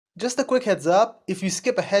Just a quick heads up, if you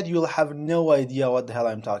skip ahead you'll have no idea what the hell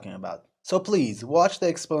I'm talking about. So please, watch the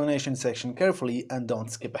explanation section carefully and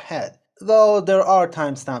don't skip ahead, though there are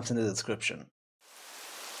timestamps in the description.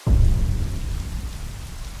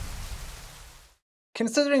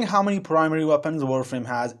 Considering how many primary weapons Warframe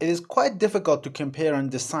has, it is quite difficult to compare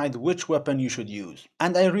and decide which weapon you should use.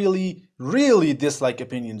 And I really dislike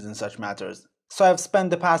opinions in such matters. So I've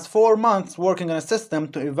spent the past 4 months working on a system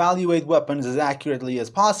to evaluate weapons as accurately as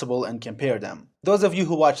possible and compare them. Those of you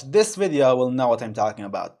who watch this video will know what I'm talking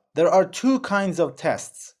about. There are 2 kinds of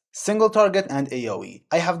tests: single target and AoE.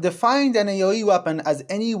 I have defined an AoE weapon as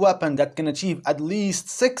any weapon that can achieve at least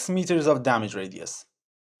 6 meters of damage radius.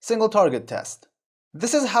 Single target test.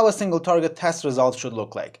 This is how a single target test result should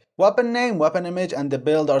look like. Weapon name, weapon image, and the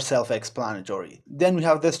build are self-explanatory. Then we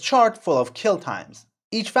have this chart full of kill times.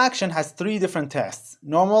 Each faction has 3 different tests: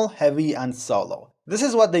 normal, heavy, and solo. This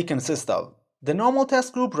is what they consist of. The normal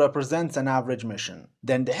test group represents an average mission.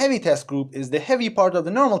 Then the heavy test group is the heavy part of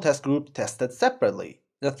the normal test group tested separately.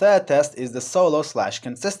 The third test is the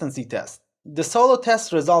solo/consistency test. The solo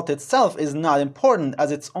test result itself is not important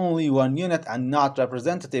as it's only one unit and not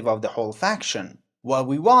representative of the whole faction. What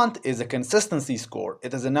we want is a consistency score.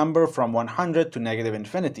 It is a number from 100 to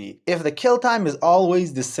 -infinity. If the kill time is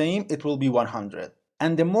always the same, it will be 100.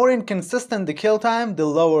 And the more inconsistent the kill time, the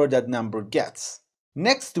lower that number gets.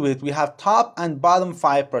 Next to it, we have top and bottom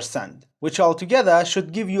 5%, which altogether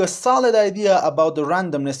should give you a solid idea about the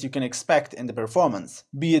randomness you can expect in the performance,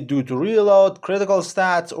 be it due to reload, critical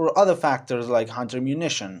stats, or other factors like hunter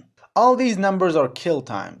munition. All these numbers are kill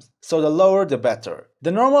times, so the lower the better.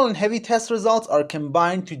 The normal and heavy test results are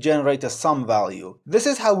combined to generate a sum value. This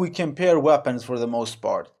is how we compare weapons for the most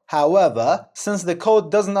part. However, since the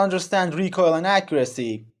code doesn't understand recoil and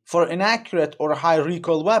accuracy, for inaccurate or high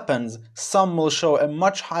recoil weapons, some will show a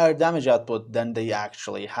much higher damage output than they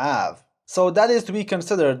actually have. So that is to be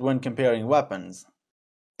considered when comparing weapons.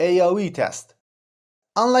 AoE test.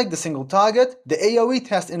 Unlike the single target, the AoE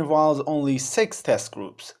test involves only 6 test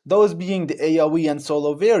groups, those being the AoE and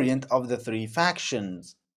solo variant of the 3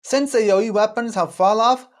 factions. Since AoE weapons have fall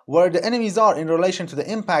off, where the enemies are in relation to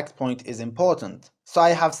the impact point is important. So I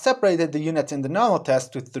have separated the units in the normal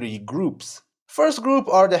test to 3 groups. First group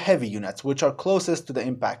are the heavy units, which are closest to the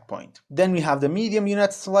impact point. Then we have the medium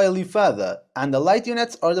units slightly further, and the light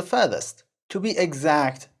units are the furthest. To be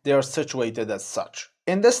exact, they are situated as such.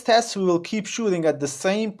 In this test, we will keep shooting at the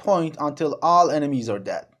same point until all enemies are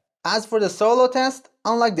dead. As for the solo test,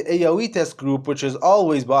 unlike the AoE test group, which is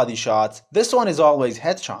always body shots, this one is always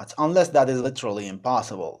headshots, unless that is literally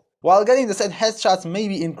impossible. While getting the said headshots may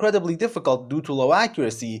be incredibly difficult due to low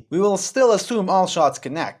accuracy, we will still assume all shots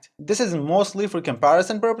connect. This is mostly for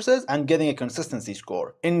comparison purposes and getting a consistency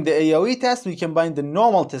score. In the AoE test, we combine the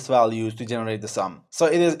normal test values to generate the sum, so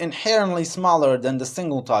it is inherently smaller than the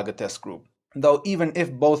single target test group. Though even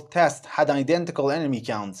if both tests had identical enemy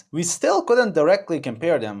counts, we still couldn't directly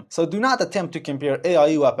compare them, so do not attempt to compare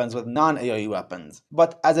AoE weapons with non-AoE weapons.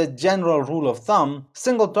 But as a general rule of thumb,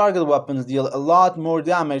 single target weapons deal a lot more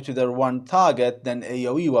damage to their one target than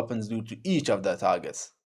AoE weapons do to each of their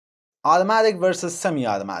targets. Automatic versus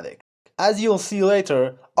semi-automatic. As you'll see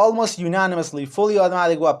later, almost unanimously fully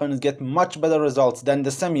automatic weapons get much better results than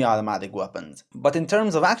the semi-automatic weapons, but in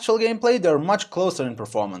terms of actual gameplay, they're much closer in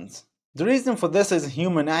performance. The reason for this is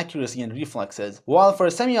human accuracy and reflexes. While for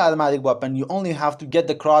a semi-automatic weapon you only have to get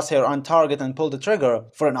the crosshair on target and pull the trigger,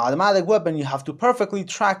 for an automatic weapon you have to perfectly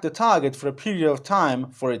track the target for a period of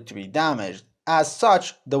time for it to be damaged. As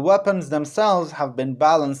such, the weapons themselves have been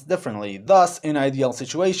balanced differently, thus in ideal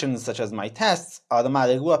situations such as my tests,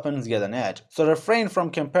 automatic weapons get an edge. So refrain from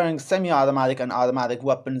comparing semi-automatic and automatic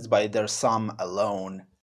weapons by their sum alone.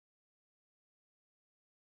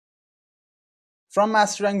 From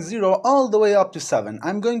Master Rank 0 all the way up to 7,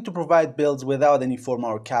 I'm going to provide builds without any forma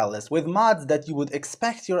or catalyst, with mods that you would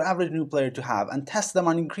expect your average new player to have, and test them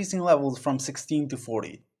on increasing levels from 16 to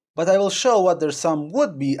 40. But I will show what their sum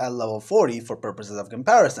would be at level 40 for purposes of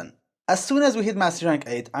comparison. As soon as we hit Master Rank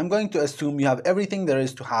 8, I'm going to assume you have everything there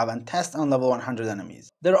is to have and test on level 100 enemies.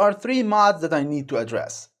 There are 3 mods that I need to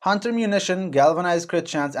address: Hunter Munition, Galvanized Crit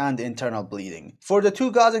Chance, and Internal Bleeding. For the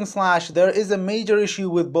 2 Gauzing Slash, there is a major issue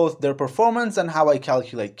with both their performance and how I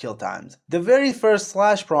calculate kill times. The very first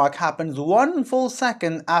Slash proc happens 1 full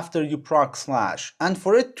second after you proc Slash, and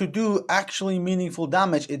for it to do actually meaningful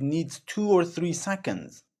damage it needs 2 or 3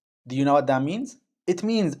 seconds. Do you know what that means? It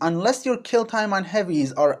means unless your kill time on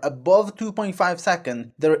heavies are above 2.5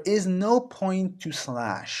 seconds, there is no point to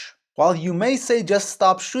Slash. While you may say just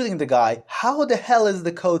stop shooting the guy, how the hell is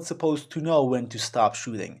the code supposed to know when to stop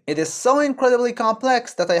shooting? It is so incredibly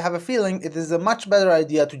complex that I have a feeling it is a much better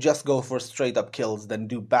idea to just go for straight up kills than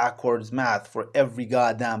do backwards math for every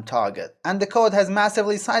goddamn target. And the code has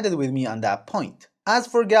massively sided with me on that point. As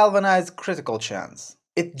for galvanized critical chance,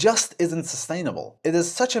 it just isn't sustainable. It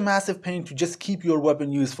is such a massive pain to just keep your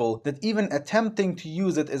weapon useful that even attempting to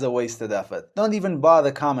use it is a wasted effort. Don't even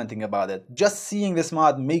bother commenting about it. Just seeing this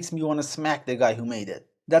mod makes me want to smack the guy who made it.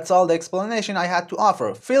 That's all the explanation I had to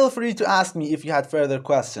offer. Feel free to ask me if you had further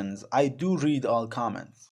questions. I do read all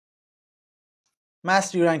comments.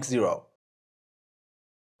 Mastery Rank 0.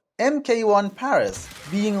 MK1 Paris.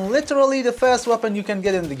 Being literally the first weapon you can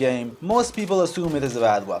get in the game, most people assume it is a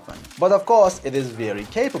bad weapon. But of course, it is very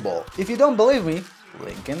capable. If you don't believe me,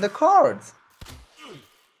 link in the cards.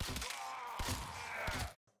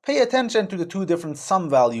 Pay attention to the two different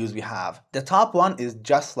sum values we have. The top one is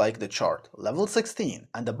just like the chart, level 16,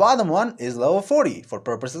 and the bottom one is level 40 for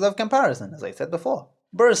purposes of comparison, as I said before.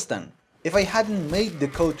 Burston. If I hadn't made the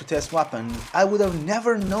code to test weapons, I would have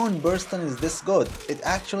never known Burston is this good. It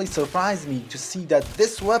actually surprised me to see that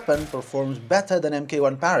this weapon performs better than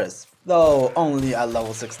MK1 Paris, though only at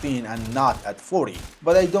level 16 and not at 40.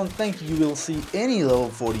 But I don't think you will see any level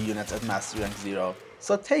 40 units at Mastery Rank 0,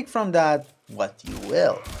 so take from that what you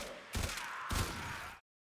will.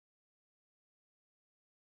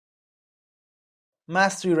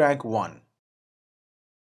 Mastery Rank 1.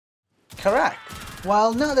 Correct.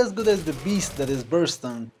 While not as good as the beast that is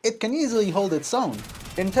Burston, it can easily hold its own.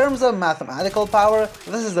 In terms of mathematical power,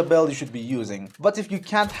 this is the build you should be using, but if you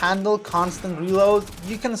can't handle constant reloads,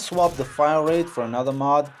 you can swap the fire rate for another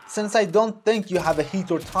mod. Since I don't think you have a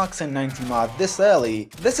heat or toxin 90 mod this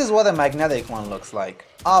early, this is what a magnetic one looks like.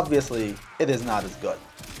 Obviously, it is not as good.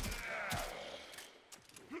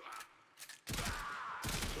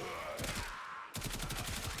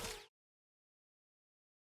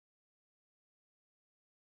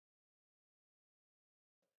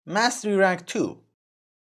 Mastery Rank 2.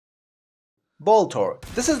 Boltor.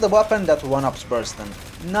 This is the weapon that one-ups Burston.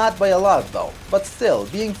 Not by a lot though, but still,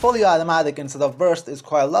 being fully automatic instead of burst is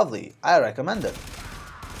quite lovely. I recommend it.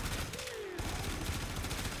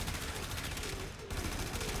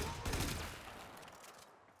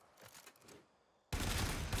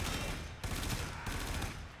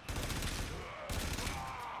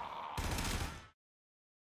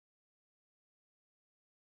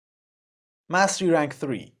 Mastery Rank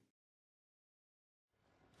 3.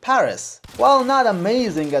 Paris. While not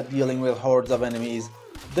amazing at dealing with hordes of enemies,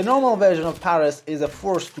 the normal version of Paris is a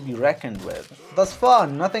force to be reckoned with. Thus far,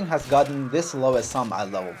 nothing has gotten this low a sum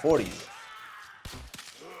at level 40s.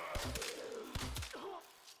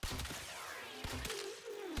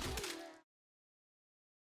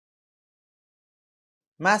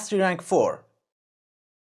 Mastery Rank 4.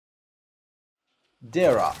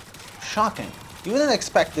 Dera. Shocking. You wouldn't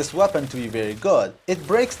expect this weapon to be very good. It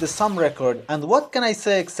breaks the sum record, and what can I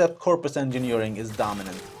say except corpus engineering is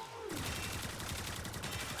dominant.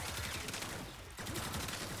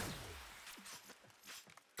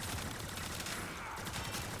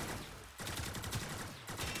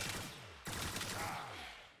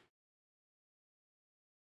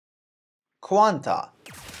 Quanta.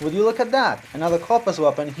 Would you look at that? Another corpus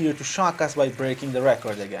weapon here to shock us by breaking the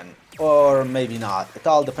record again. Or maybe not, it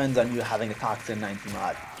all depends on you having a Toxin 90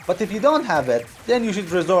 mod. But if you don't have it, then you should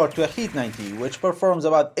resort to a Heat 90, which performs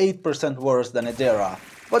about 8% worse than a Dera.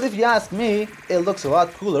 But if you ask me, it looks a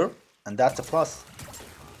lot cooler, and that's a plus.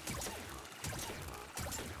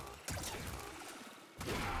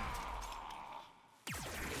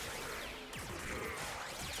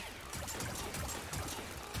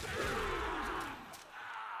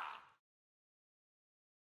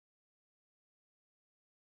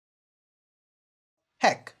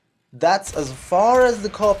 Heck, that's as far as the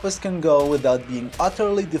corpus can go without being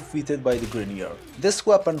utterly defeated by the Grenier. This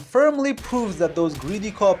weapon firmly proves that those greedy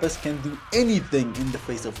corpus can do anything in the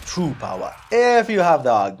face of true power, if you have the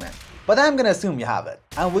augment. But I'm gonna assume you have it.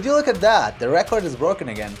 And would you look at that, the record is broken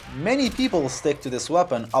again. Many people stick to this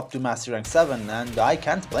weapon up to Mastery Rank 7, and I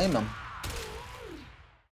can't blame them.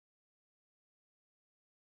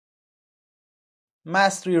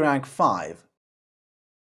 Mastery Rank 5.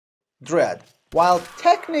 Dread. While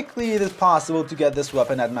technically it is possible to get this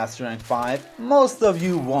weapon at Mastery Rank 5, most of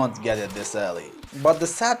you won't get it this early. But the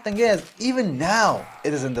sad thing is, even now,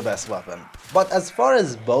 it isn't the best weapon. But as far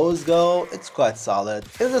as bows go, it's quite solid.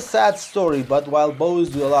 It's a sad story, but while bows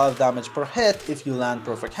do a lot of damage per hit if you land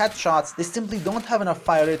perfect headshots, they simply don't have enough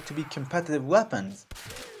fire rate to be competitive weapons.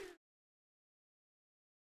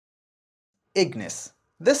 Ignis.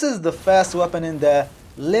 This is the first weapon in the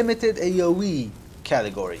limited AoE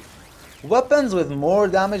category. Weapons with more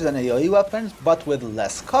damage than AoE weapons, but with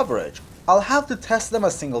less coverage. I'll have to test them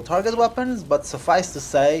as single target weapons, but suffice to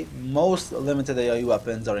say, most limited AoE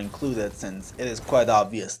weapons are included since it is quite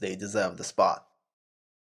obvious they deserve the spot.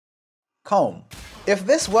 Comb. If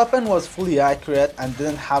this weapon was fully accurate and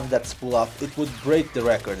didn't have that spool up, it would break the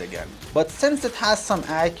record again. But since it has some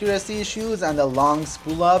accuracy issues and a long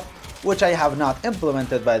spool up, which I have not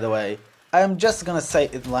implemented by the way, I am just gonna say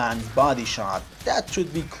it lands body shot. That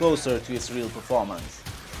should be closer to its real performance.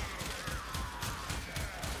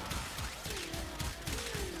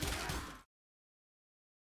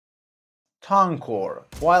 Tongue Core.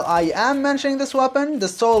 While I am mentioning this weapon, the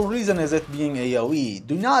sole reason is it being AoE.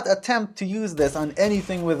 Do not attempt to use this on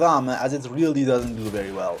anything with armor as it really doesn't do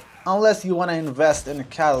very well. Unless you want to invest in a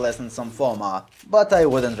catalyst in some forma, but I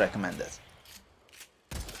wouldn't recommend it.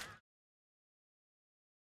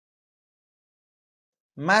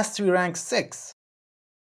 Mastery Rank 6.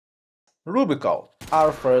 Rubico,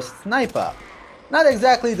 our first sniper. Not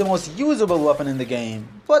exactly the most usable weapon in the game,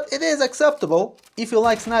 but it is acceptable. If you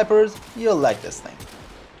like snipers, you'll like this thing.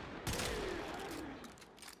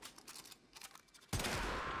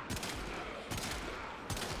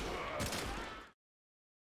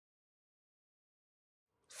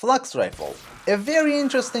 Flux Rifle, a very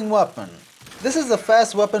interesting weapon. This is the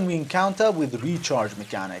first weapon we encounter with recharge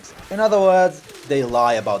mechanics. In other words, they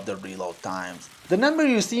lie about the reload times. The number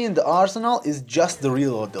you see in the arsenal is just the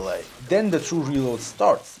reload delay. Then the true reload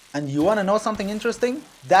starts. And you wanna know something interesting?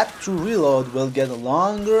 That true reload will get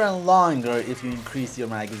longer and longer if you increase your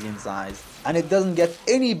magazine size. And it doesn't get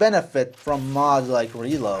any benefit from mods like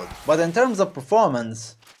reload. But in terms of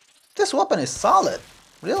performance, this weapon is solid.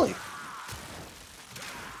 Really.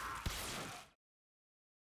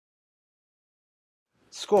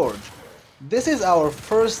 Scourge. This is our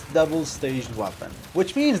first double-staged weapon,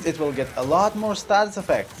 which means it will get a lot more status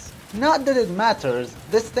effects. Not that it matters,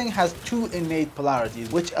 this thing has two innate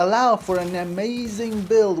polarities, which allow for an amazing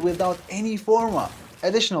build without any forma.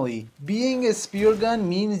 Additionally, being a spear gun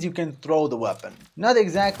means you can throw the weapon. Not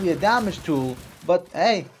exactly a damage tool, but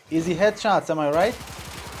hey, easy headshots, am I right?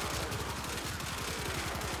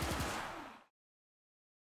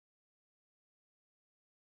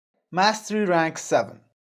 Mastery Rank 7.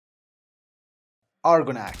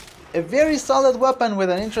 Argonac. A very solid weapon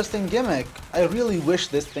with an interesting gimmick. I really wish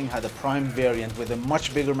this thing had a prime variant with a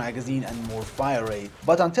much bigger magazine and more fire rate.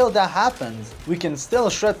 But until that happens, we can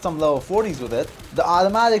still shred some level 40s with it. The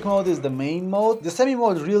automatic mode is the main mode. The semi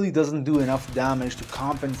mode really doesn't do enough damage to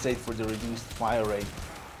compensate for the reduced fire rate.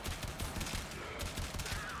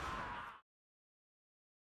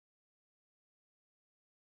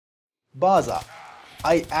 Baza.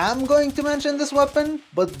 I am going to mention this weapon,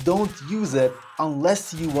 but don't use it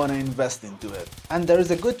unless you want to invest into it. And there is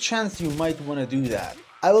a good chance you might want to do that.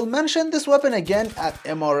 I will mention this weapon again at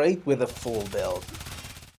MR8 with a full build.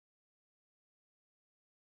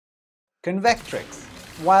 Convectrix.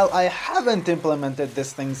 While I haven't implemented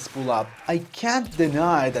this thing's spool up, I can't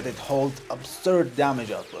deny that it holds absurd damage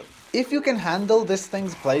output. If you can handle this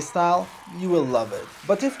thing's playstyle, you will love it.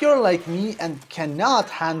 But if you're like me and cannot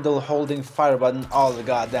handle holding fire button all the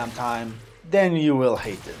goddamn time, then you will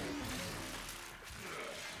hate it.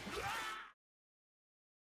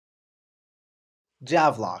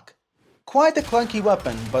 Javlock. Quite a clunky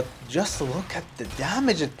weapon, but just look at the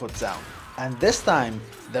damage it puts out. And this time,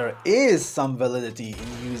 there is some validity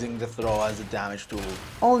in using the throw as a damage tool.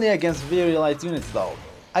 Only against very light units though.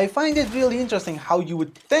 I find it really interesting how you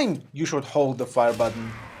would think you should hold the fire button,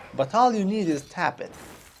 but all you need is tap it.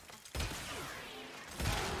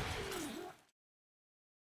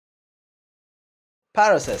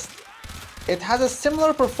 Parasist. It has a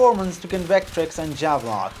similar performance to Convectrix and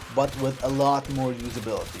Javlock, but with a lot more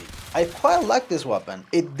usability. I quite like this weapon.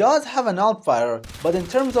 It does have an alt-fire, but in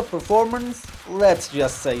terms of performance, let's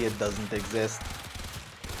just say it doesn't exist.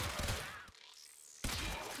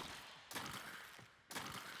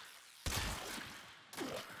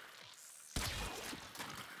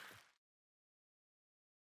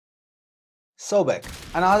 Sobek,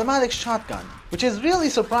 an automatic shotgun, which is really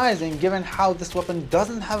surprising given how this weapon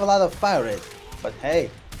doesn't have a lot of fire rate. But hey,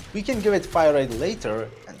 we can give it fire rate later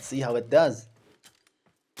and see how it does.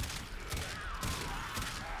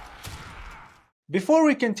 Before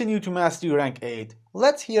we continue to Mastery Rank 8,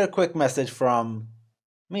 let's hear a quick message from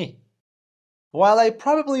me. While I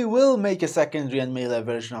probably will make a secondary and melee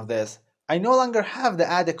version of this, I no longer have the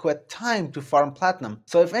adequate time to farm platinum,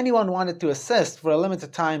 so if anyone wanted to assist for a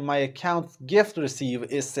limited time, my account's gift receive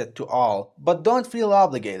is set to all. But don't feel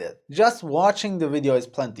obligated. Just watching the video is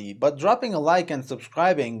plenty, but dropping a like and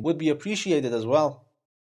subscribing would be appreciated as well.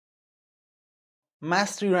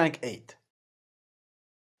 Mastery rank 8.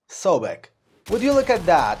 Sobek. Would you look at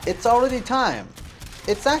that, it's already time!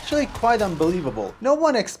 It's actually quite unbelievable. No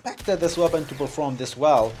one expected this weapon to perform this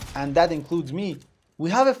well, and that includes me.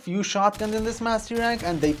 We have a few shotguns in this mastery rank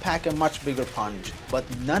and they pack a much bigger punch, but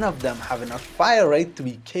none of them have enough fire rate to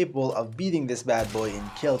be capable of beating this bad boy in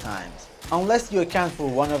kill times. Unless you account for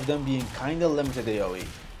one of them being kinda limited AoE.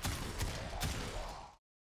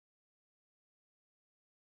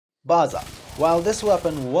 Baza. While this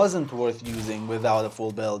weapon wasn't worth using without a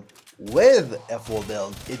full build, with a full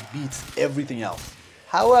build, it beats everything else.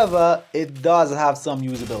 However, it does have some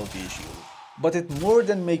usability issues, but it more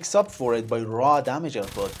than makes up for it by raw damage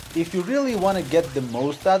output. If you really want to get the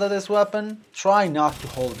most out of this weapon, try not to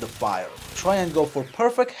hold the fire. Try and go for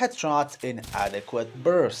perfect headshots in adequate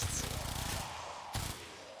bursts.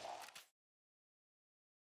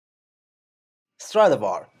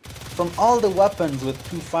 Stradivar. From all the weapons with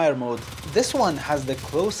 2 fire modes, this one has the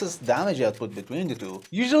closest damage output between the two.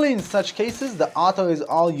 Usually in such cases, the auto is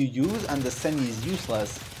all you use and the semi is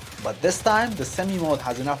useless. But this time, the semi mode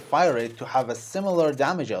has enough fire rate to have a similar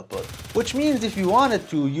damage output. Which means if you wanted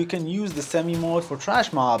to, you can use the semi mode for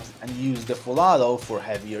trash mobs and use the full auto for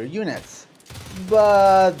heavier units.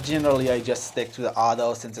 But generally I just stick to the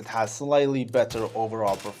auto since it has slightly better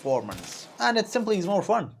overall performance. And it simply is more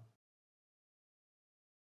fun.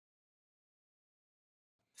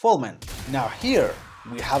 Fulmin. Now here,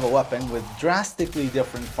 we have a weapon with drastically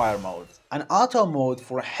different fire modes. An auto mode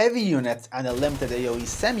for heavy units and a limited AoE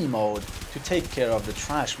semi mode to take care of the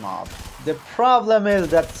trash mob. The problem is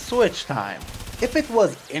that switch time. If it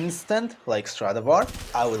was instant, like Stradivar,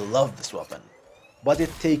 I would love this weapon. But it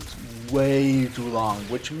takes way too long,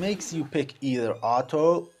 which makes you pick either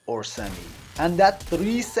auto or semi. And that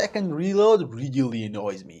 3-second reload really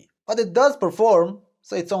annoys me. But it does perform,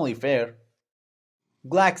 so it's only fair.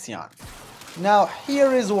 Glaxion. Now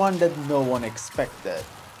here is one that no one expected.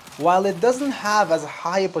 While it doesn't have as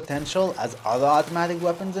high a potential as other automatic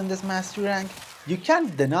weapons in this mastery rank, you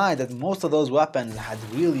can't deny that most of those weapons had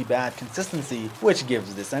really bad consistency, which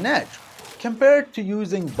gives this an edge. Compared to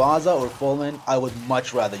using Baza or Fulmin, I would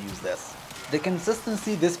much rather use this. The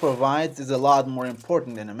consistency this provides is a lot more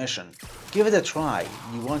important in a mission. Give it a try,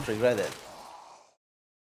 you won't regret it.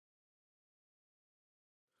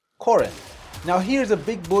 Corinth. Now here's a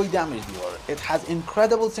big boy damage dealer. It has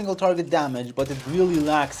incredible single target damage, but it really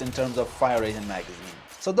lacks in terms of fire rate and magazine.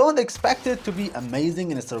 So don't expect it to be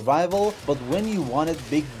amazing in a survival, but when you wanted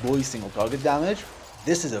big boy single target damage,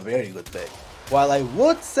 this is a very good pick. While I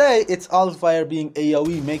would say its alt fire being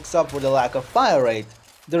AoE makes up for the lack of fire rate,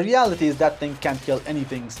 the reality is that thing can't kill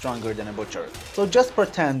anything stronger than a butcher. So just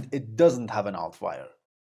pretend it doesn't have an alt fire.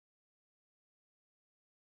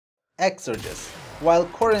 Exteremes. While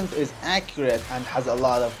Corinth is accurate and has a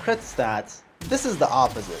lot of crit stats, this is the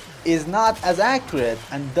opposite. Is not as accurate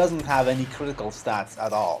and doesn't have any critical stats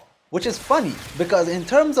at all. Which is funny, because in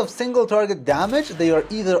terms of single target damage, they are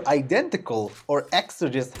either identical or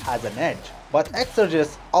Exteremes has an edge. But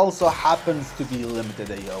Exteremes also happens to be limited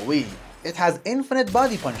AoE. It has infinite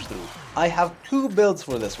body punch through. I have 2 builds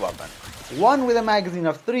for this weapon. One with a magazine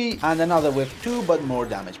of 3 and another with 2 but more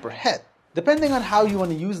damage per hit. Depending on how you want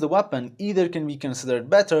to use the weapon, either can be considered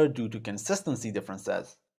better due to consistency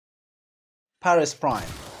differences. Paris Prime.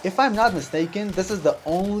 If I'm not mistaken, this is the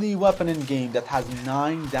only weapon in game that has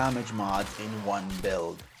 9 damage mods in one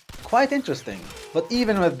build. Quite interesting, but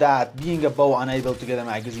even with that, being a bow unable to get a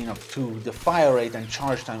magazine of 2, the fire rate and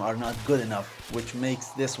charge time are not good enough, which makes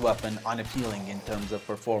this weapon unappealing in terms of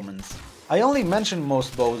performance. I only mention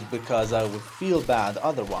most bows because I would feel bad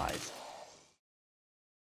otherwise.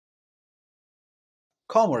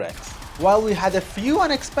 Comorex. While we had a few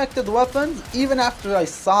unexpected weapons, even after I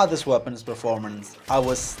saw this weapon's performance, I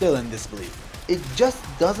was still in disbelief. It just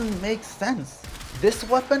doesn't make sense. This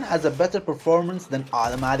weapon has a better performance than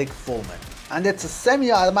automatic Fulmin, and it's a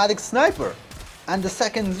semi-automatic sniper, and the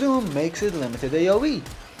second zoom makes it limited AoE.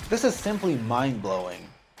 This is simply mind-blowing.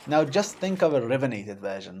 Now just think of a revenated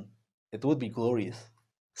version. It would be glorious.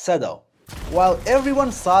 Sedo. While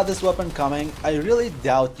everyone saw this weapon coming, I really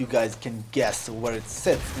doubt you guys can guess where it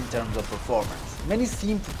sits in terms of performance. Many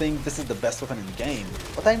seem to think this is the best weapon in the game,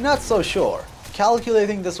 but I'm not so sure.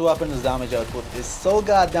 Calculating this weapon's damage output is so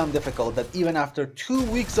goddamn difficult that even after 2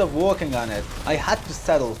 weeks of working on it, I had to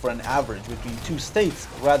settle for an average between 2 states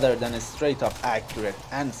rather than a straight up accurate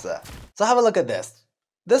answer. So have a look at this.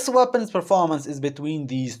 This weapon's performance is between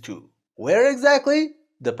these two. Where exactly?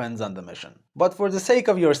 Depends on the mission. But for the sake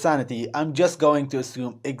of your sanity, I'm just going to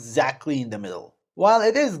assume exactly in the middle. While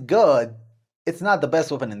it is good, it's not the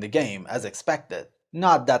best weapon in the game, as expected.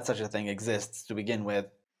 Not that such a thing exists to begin with.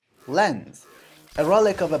 Lens. a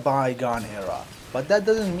relic of a bygone era, but that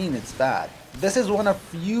doesn't mean it's bad. This is one of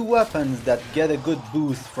few weapons that get a good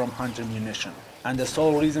boost from hunter munition, and the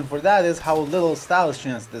sole reason for that is how little status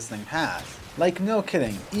chance this thing has. Like no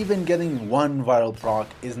kidding, even getting one viral proc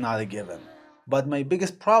is not a given. But my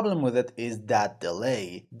biggest problem with it is that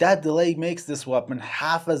delay. That delay makes this weapon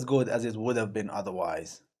half as good as it would have been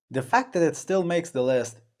otherwise. The fact that it still makes the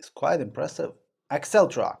list is quite impressive.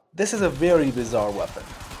 Exteremes. This is a very bizarre weapon.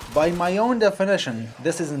 By my own definition,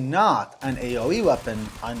 this is not an AoE weapon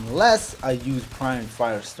unless I use primed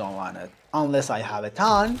firestone on it. Unless I have it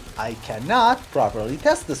on, I cannot properly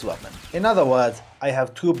test this weapon. In other words, I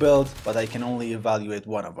have two builds, but I can only evaluate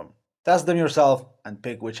one of them. Test them yourself and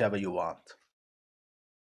pick whichever you want.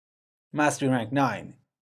 Mastery rank 9.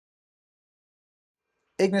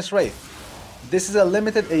 Ignis Wraith. This is a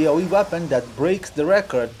limited AoE weapon that breaks the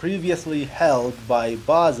record previously held by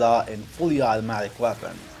Baza in fully automatic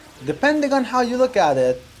weapons. Depending on how you look at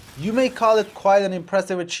it, you may call it quite an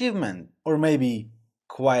impressive achievement, or maybe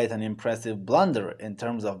quite an impressive blunder in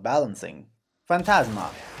terms of balancing.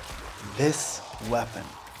 Phantasma. This weapon.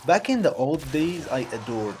 Back in the old days I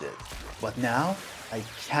adored it, but now I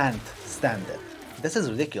can't stand it. This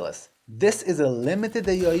is ridiculous. This is a limited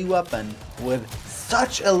AoE weapon with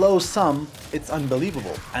such a low sum, it's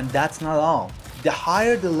unbelievable. And that's not all. The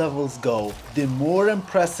higher the levels go, the more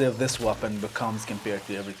impressive this weapon becomes compared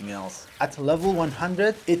to everything else. At level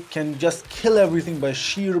 100, it can just kill everything by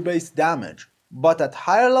sheer base damage. But at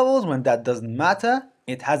higher levels, when that doesn't matter,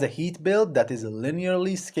 it has a heat build that is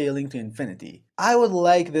linearly scaling to infinity. I would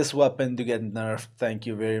like this weapon to get nerfed, thank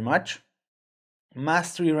you very much.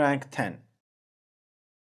 Mastery rank 10.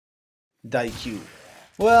 Daikyu.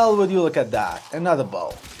 Well, would you look at that, another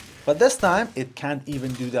bow. But this time, it can't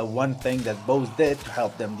even do that one thing that bows did to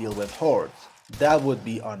help them deal with hordes. That would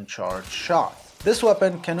be uncharged shots. This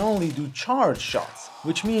weapon can only do charged shots,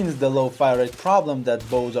 which means the low fire rate problem that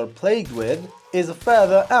bows are plagued with is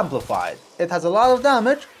further amplified. It has a lot of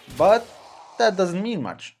damage, but that doesn't mean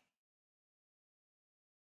much.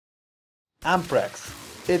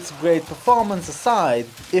 Amprex. Its great performance aside,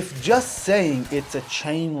 if just saying it's a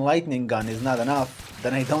chain lightning gun is not enough,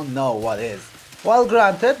 then I don't know what is. While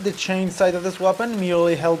granted, the chain side of this weapon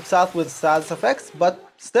merely helps out with status effects,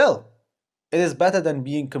 but still, it is better than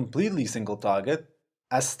being completely single target.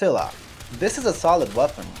 Astilla. This is a solid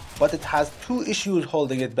weapon, but it has two issues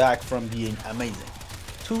holding it back from being amazing.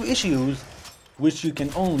 Two issues which you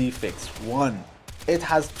can only fix one. It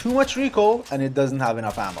has too much recoil and it doesn't have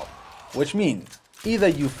enough ammo, which means either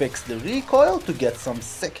you fix the recoil to get some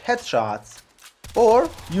sick headshots, or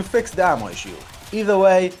you fix the ammo issue. Either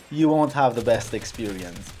way, you won't have the best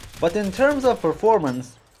experience. But in terms of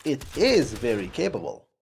performance, it is very capable.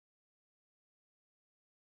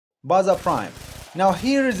 Baza Prime. Now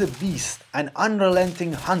here is a beast, an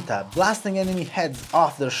unrelenting hunter, blasting enemy heads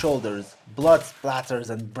off their shoulders, blood splatters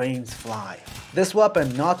and brains fly. This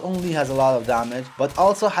weapon not only has a lot of damage, but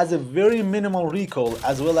also has a very minimal recoil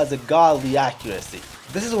as well as a godly accuracy.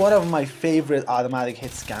 This is one of my favorite automatic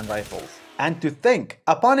hit scan rifles. And to think,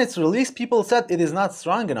 upon its release people said it is not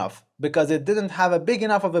strong enough, because it didn't have a big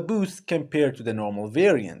enough of a boost compared to the normal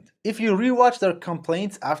variant. If you rewatch their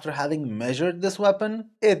complaints after having measured this weapon,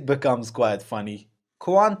 it becomes quite funny.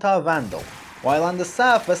 Quanta Vandal. While on the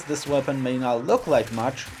surface this weapon may not look like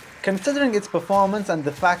much, considering its performance and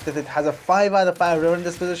the fact that it has a 5 out of 5 ribbon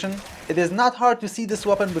disposition, it is not hard to see this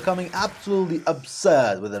weapon becoming absolutely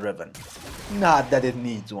absurd with a ribbon. Not that it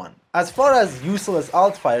needs one. As far as useless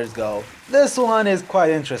alt fires go, this one is quite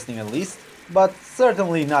interesting at least, but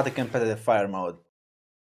certainly not a competitive fire mode.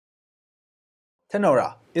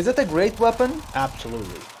 Tenora. Is it a great weapon?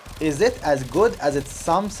 Absolutely. Is it as good as its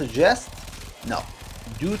sum suggests? No,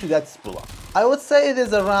 due to that spool-up. I would say it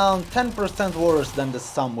is around 10% worse than the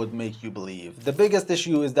sum would make you believe. The biggest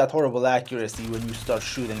issue is that horrible accuracy when you start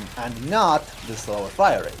shooting and not the slower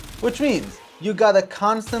fire rate. Which means you gotta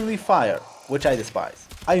constantly fire, which I despise.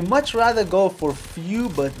 I much rather go for few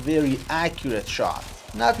but very accurate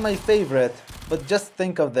shots. Not my favorite, but just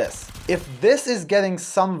think of this. If this is getting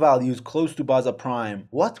some values close to Baza Prime,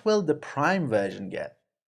 what will the Prime version get?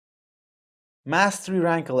 Mastery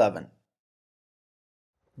rank 11.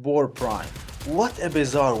 Warframe. What a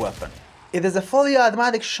bizarre weapon. It is a fully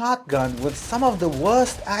automatic shotgun with some of the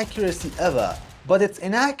worst accuracy ever, but its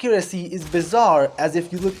inaccuracy is bizarre as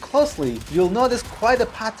if you look closely, you'll notice quite a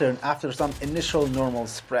pattern after some initial normal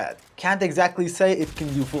spread. Can't exactly say it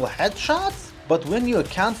can do full headshots, but when you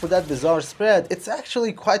account for that bizarre spread, it's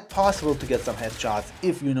actually quite possible to get some headshots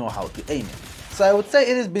if you know how to aim it. So I would say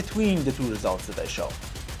it is between the two results that I show.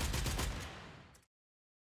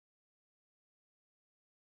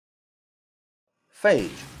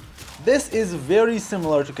 Phage. This is very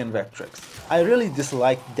similar to Convectrix. I really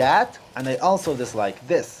dislike that, and I also dislike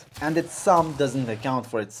this, and its sum doesn't account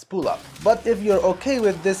for its spool up. But if you're okay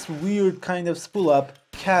with this weird kind of spool up,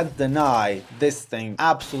 can't deny this thing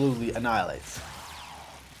absolutely annihilates.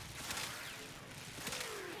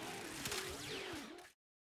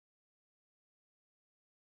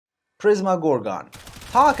 Prisma Gorgon.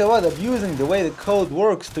 Talk about abusing the way the code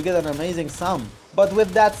works to get an amazing sum. But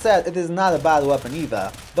with that said, it is not a bad weapon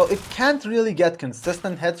either, though it can't really get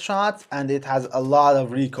consistent headshots and it has a lot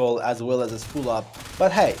of recoil as well as a spool up.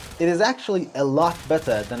 But hey, it is actually a lot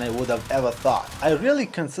better than I would have ever thought. I really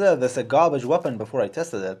considered this a garbage weapon before I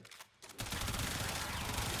tested it.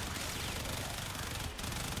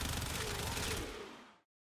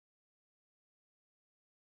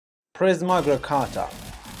 Prisma Grakata.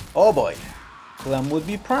 Oh boy, Clem would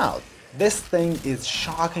be proud. This thing is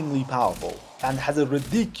shockingly powerful and has a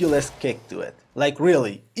ridiculous kick to it. Like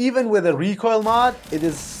really, even with a recoil mod, it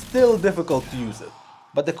is still difficult to use it.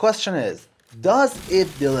 But the question is, does it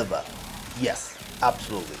deliver? Yes,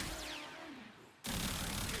 absolutely.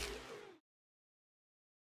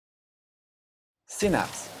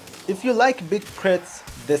 Synapse. If you like big crits,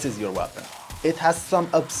 this is your weapon. It has some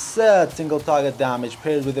absurd single target damage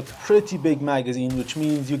paired with a pretty big magazine, which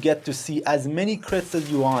means you get to see as many crits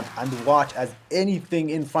as you want and watch as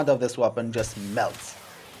anything in front of this weapon just melts.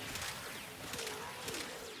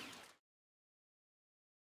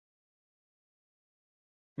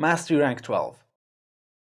 Mastery rank 12.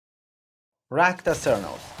 Rakta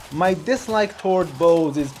Cernos. My dislike toward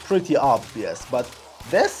bows is pretty obvious, but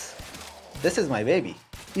this is my baby.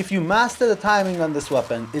 If you master the timing on this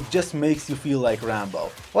weapon, it just makes you feel like Rambo.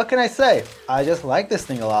 What can I say? I just like this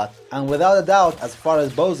thing a lot, and without a doubt, as far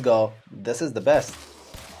as bows go, this is the best.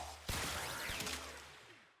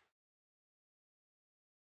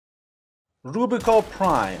 Rubico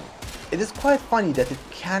Prime. It is quite funny that it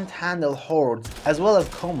can't handle hordes as well as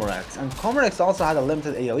Comorex, and Comorex also had a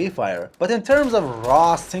limited AoE fire, but in terms of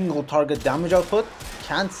raw single target damage output,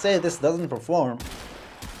 can't say this doesn't perform.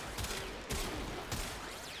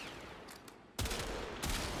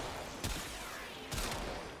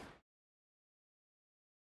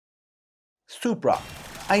 Supra.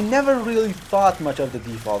 I never really thought much of the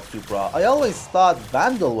default Supra. I always thought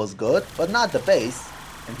Vandal was good, but not the base.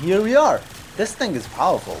 And here we are. This thing is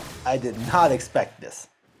powerful. I did not expect this.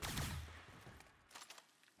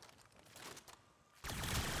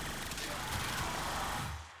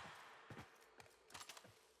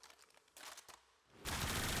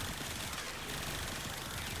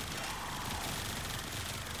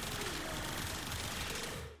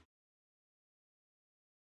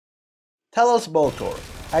 Telos Boltor.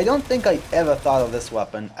 I don't think I ever thought of this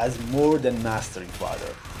weapon as more than mastery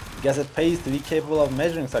fodder. Guess it pays to be capable of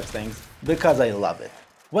measuring such things because I love it.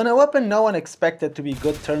 When a weapon no one expected to be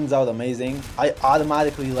good turns out amazing, I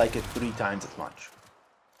automatically like it 3 times as much.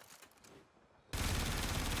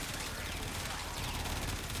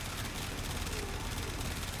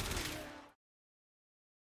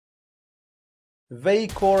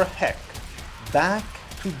 Vacor Heck. Back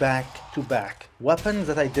to back to back. Weapons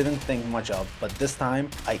that I didn't think much of, but this time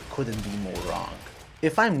I couldn't be more wrong.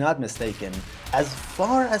 If I'm not mistaken, as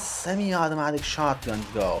far as semi-automatic shotguns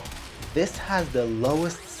go, this has the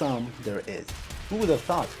lowest sum there is. Who would have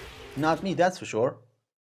thought? Not me, that's for sure.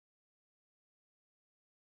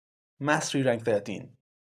 Mastery rank 13.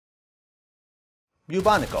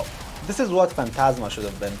 Bubonico. This is what Phantasma should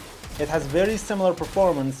have been. It has very similar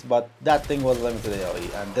performance, but that thing was limited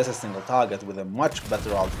AoE, and this is single target with a much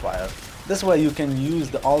better alt fire. This way you can use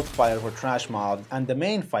the alt fire for trash mobs and the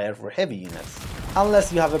main fire for heavy units.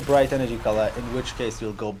 Unless you have a bright energy color, in which case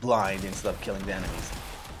you'll go blind instead of killing the enemies.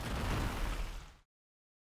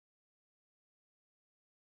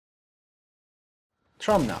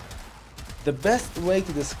 Trumna. The best way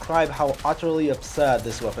to describe how utterly absurd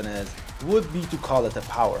this weapon is would be to call it a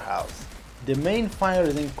powerhouse. The main fire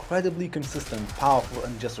is incredibly consistent, powerful,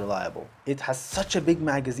 and just reliable. It has such a big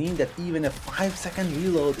magazine that even a 5-second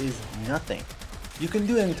reload is nothing. You can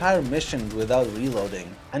do entire missions without reloading,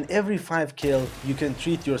 and every 5 kill you can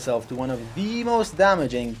treat yourself to one of the most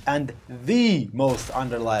damaging and the most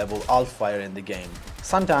unreliable alt fire in the game.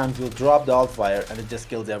 Sometimes you'll drop the alt fire and it just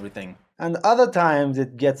kills everything, and other times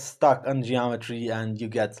it gets stuck on geometry and you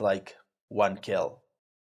get like 1 kill.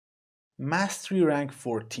 Mastery rank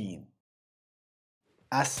 14.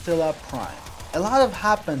 Astilla Prime. A lot have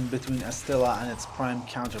happened between Astilla and its Prime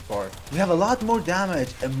counterpart. We have a lot more damage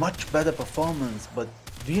and much better performance, but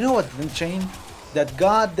do you know what didn't change? That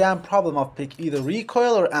goddamn problem of pick either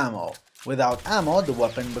recoil or ammo. Without ammo, the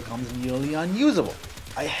weapon becomes nearly unusable.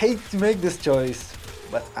 I hate to make this choice,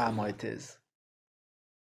 but ammo it is.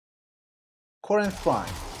 Corinth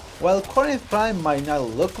Prime. While Corinth Prime might not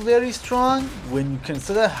look very strong, when you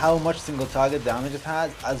consider how much single target damage it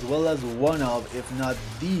has, as well as one of, if not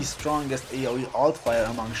the strongest AoE alt-fire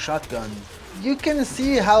among shotguns, you can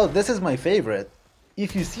see how this is my favorite.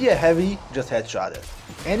 If you see a heavy, just headshot it.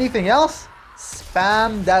 Anything else?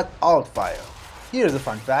 Spam that alt-fire. Here's a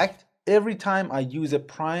fun fact. Every time I use a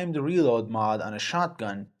primed reload mod on a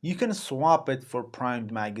shotgun, you can swap it for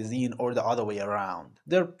primed magazine or the other way around.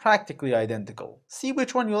 They're practically identical. See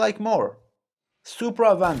which one you like more.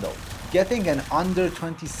 Supra Vandal. Getting an under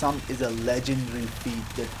 20 sum is a legendary feat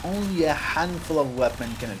that only a handful of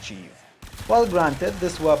weapons can achieve. While granted,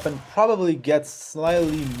 this weapon probably gets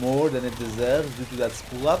slightly more than it deserves due to that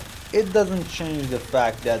spool up, it doesn't change the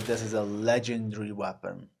fact that this is a legendary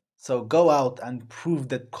weapon. So go out and prove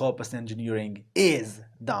that Corpus Engineering is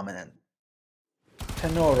dominant.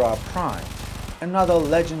 Tenora Prime, another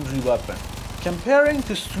legendary weapon. Comparing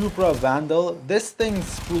to Supra Vandal, this thing's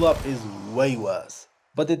spool up is way worse.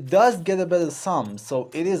 But it does get a better sum,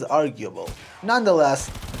 so it is arguable.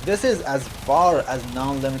 Nonetheless, this is as far as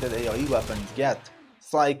non-limited AoE weapons get,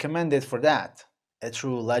 so I commend it for that. A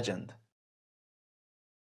true legend.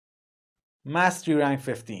 Mastery Rank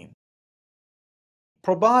 15.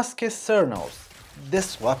 Proboscis Cernos.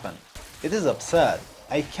 This weapon. It is absurd.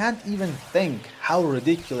 I can't even think how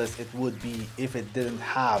ridiculous it would be if it didn't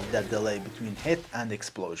have that delay between hit and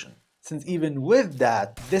explosion. Since even with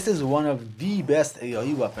that, this is one of the best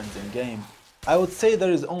AoE weapons in game. I would say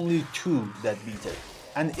there is only two that beat it.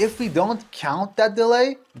 And if we don't count that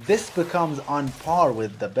delay, this becomes on par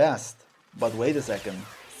with the best. But wait a second.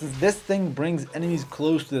 Since this thing brings enemies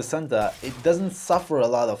close to the center, it doesn't suffer a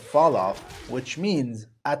lot of fall off, which means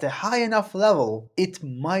at a high enough level, it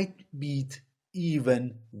might beat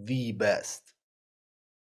even the best.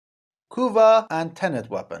 Kuva and Tenet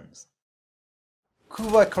weapons.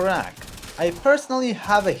 Kuva Karak. I personally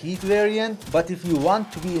have a heat variant, but if you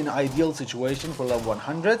want to be in ideal situation for level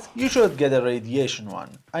 100s, you should get a radiation one.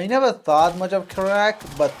 I never thought much of Karak,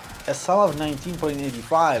 but a sum of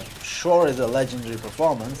 19.85 sure is a legendary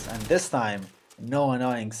performance, and this time, no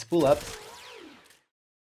annoying spool ups.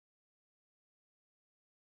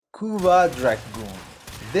 Kuva Dragoon.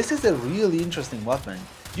 This is a really interesting weapon.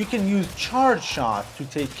 You can use charge shots to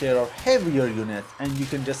take care of heavier units, and you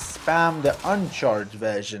can just spam the uncharged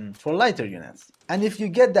version for lighter units. And if you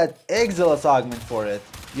get that Exilus augment for it,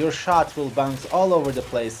 your shots will bounce all over the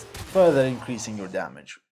place, further increasing your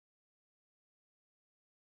damage.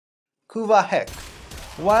 Kuva Heck.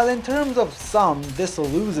 While in terms of sum, this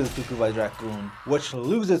loses to Kuva Dragoon, which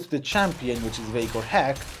loses to the champion, which is Vapor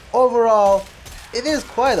Heck, overall, it is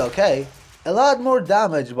quite okay. A lot more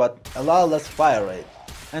damage, but a lot less fire rate.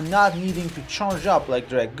 And not needing to charge up like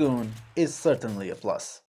Dragoon is certainly a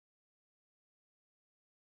plus.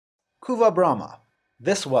 Kuva Brahma.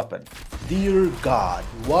 This weapon. Dear God,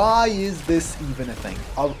 why is this even a thing?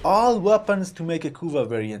 Of all weapons to make a Kuva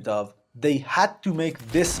variant of, they had to make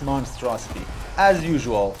this monstrosity. As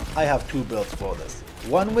usual, I have two builds for this.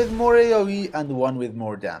 One with more AoE and one with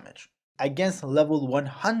more damage. Against level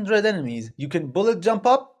 100 enemies, you can bullet jump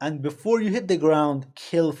up and before you hit the ground,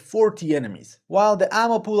 kill 40 enemies. While the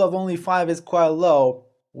ammo pool of only 5 is quite low,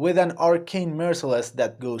 with an arcane merciless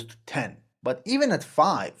that goes to 10. But even at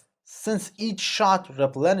 5, since each shot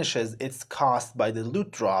replenishes its cost by the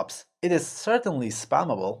loot drops, it is certainly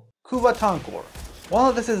spammable. Kuva Tankor.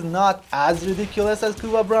 While this is not as ridiculous as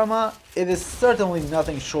Kuva Brahma, it is certainly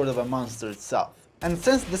nothing short of a monster itself. And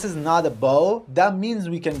since this is not a bow, that means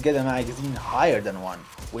we can get a magazine higher than one,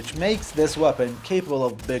 which makes this weapon capable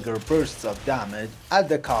of bigger bursts of damage at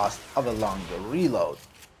the cost of a longer reload.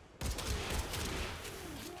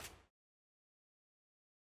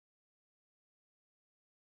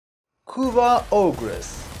 Kuva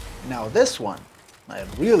Ogress. Now this one, I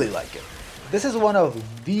really like it. This is one of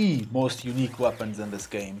the most unique weapons in this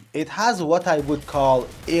game. It has what I would call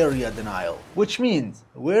area denial, which means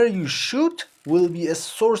where you shoot will be a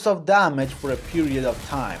source of damage for a period of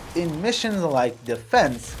time. In missions like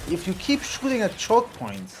Defense, if you keep shooting at choke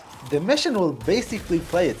points, the mission will basically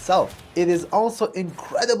play itself. It is also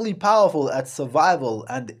incredibly powerful at Survival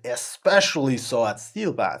and especially so at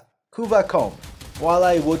Steel Path. Kuva Comb. While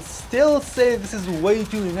I would still say this is way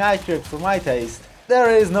too inaccurate for my taste,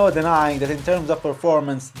 there is no denying that in terms of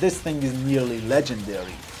performance, this thing is nearly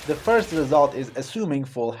legendary. The first result is assuming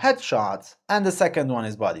full headshots, and the second one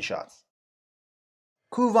is body shots.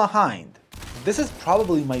 Kuva Hind. This is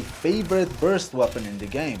probably my favorite burst weapon in the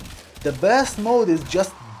game. The burst mode is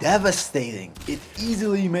just devastating. It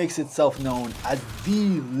easily makes itself known as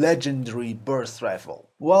the legendary burst rifle.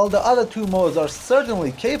 While the other two modes are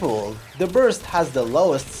certainly capable, the burst has the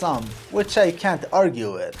lowest sum, which I can't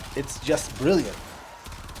argue with. It's just brilliant.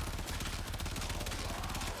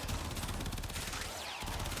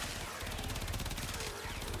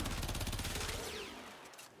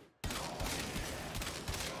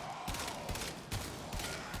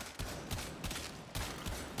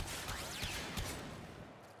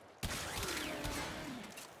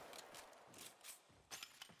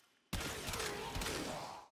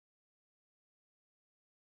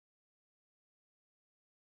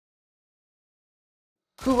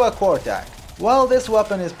 Kuva Quartak. While this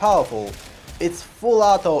weapon is powerful, its full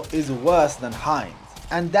auto is worse than Heinz,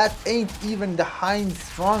 and that ain't even the Heinz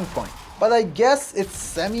strong point. But I guess its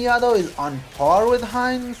semi-auto is on par with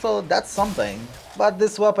Heinz, so that's something. But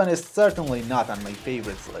this weapon is certainly not on my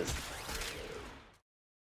favorites list.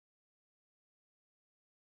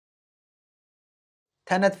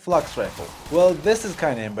 Tenet Flux Rifle. Well, this is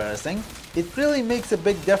kinda embarrassing. It really makes a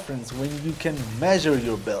big difference when you can measure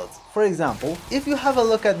your builds. For example, if you have a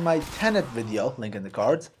look at my Tenet video, link in the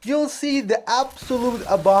cards, you'll see the absolute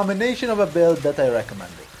abomination of a build that I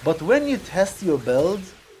recommended. But when you test your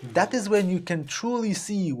builds, that is when you can truly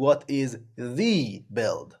see what is the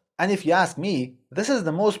build. And if you ask me, this is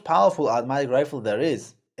the most powerful automatic rifle there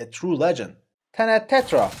is, a true legend. Tenet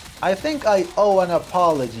Tetra. I think I owe an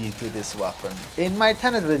apology to this weapon. In my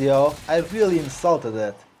Tenet video, I really insulted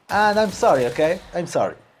it. And I'm sorry, okay? I'm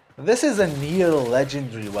sorry. This is a near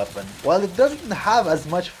legendary weapon. While it doesn't have as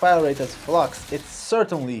much fire rate as Flux, it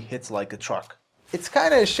certainly hits like a truck. It's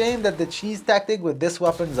kinda a shame that the cheese tactic with this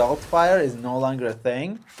weapon's alt fire is no longer a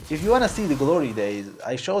thing. If you wanna see the glory days,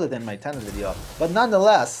 I showed it in my Tenet video. But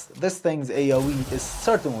nonetheless, this thing's AoE is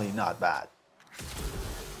certainly not bad.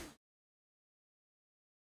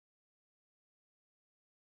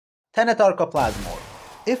 Tenet Arcoplasmor.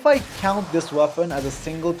 If I count this weapon as a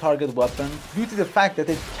single target weapon, due to the fact that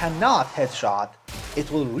it cannot headshot, it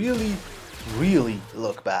will really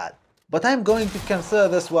look bad. But I'm going to consider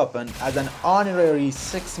this weapon as an honorary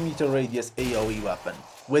 6 meter radius AoE weapon,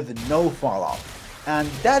 with no fallout. And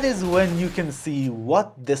that is when you can see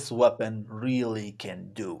what this weapon really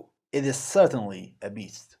can do. It is certainly a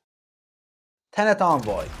beast. Tenet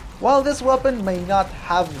Envoy. While this weapon may not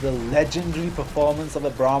have the legendary performance of a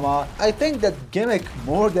Brahma, I think that gimmick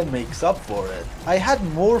more than makes up for it. I had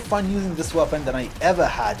more fun using this weapon than I ever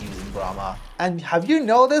had using Brahma. And have you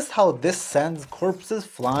noticed how this sends corpses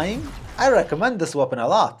flying? I recommend this weapon a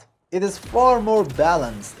lot. It is far more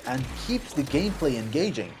balanced and keeps the gameplay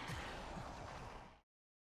engaging.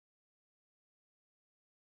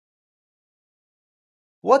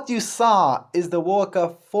 What you saw is the work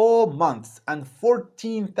of 4 months and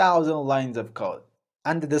 14,000 lines of code.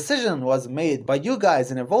 And the decision was made by you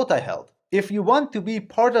guys in a vote I held. If you want to be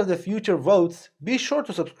part of the future votes, be sure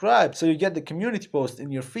to subscribe so you get the community post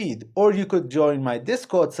in your feed, or you could join my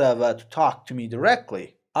Discord server to talk to me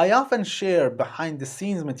directly. I often share behind the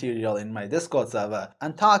scenes material in my Discord server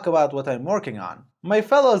and talk about what I'm working on. My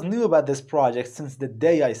fellows knew about this project since the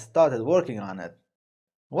day I started working on it.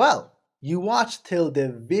 Well, you watched till the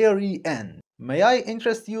very end. May I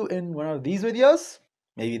interest you in one of these videos?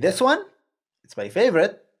 Maybe this one? It's my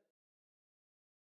favorite.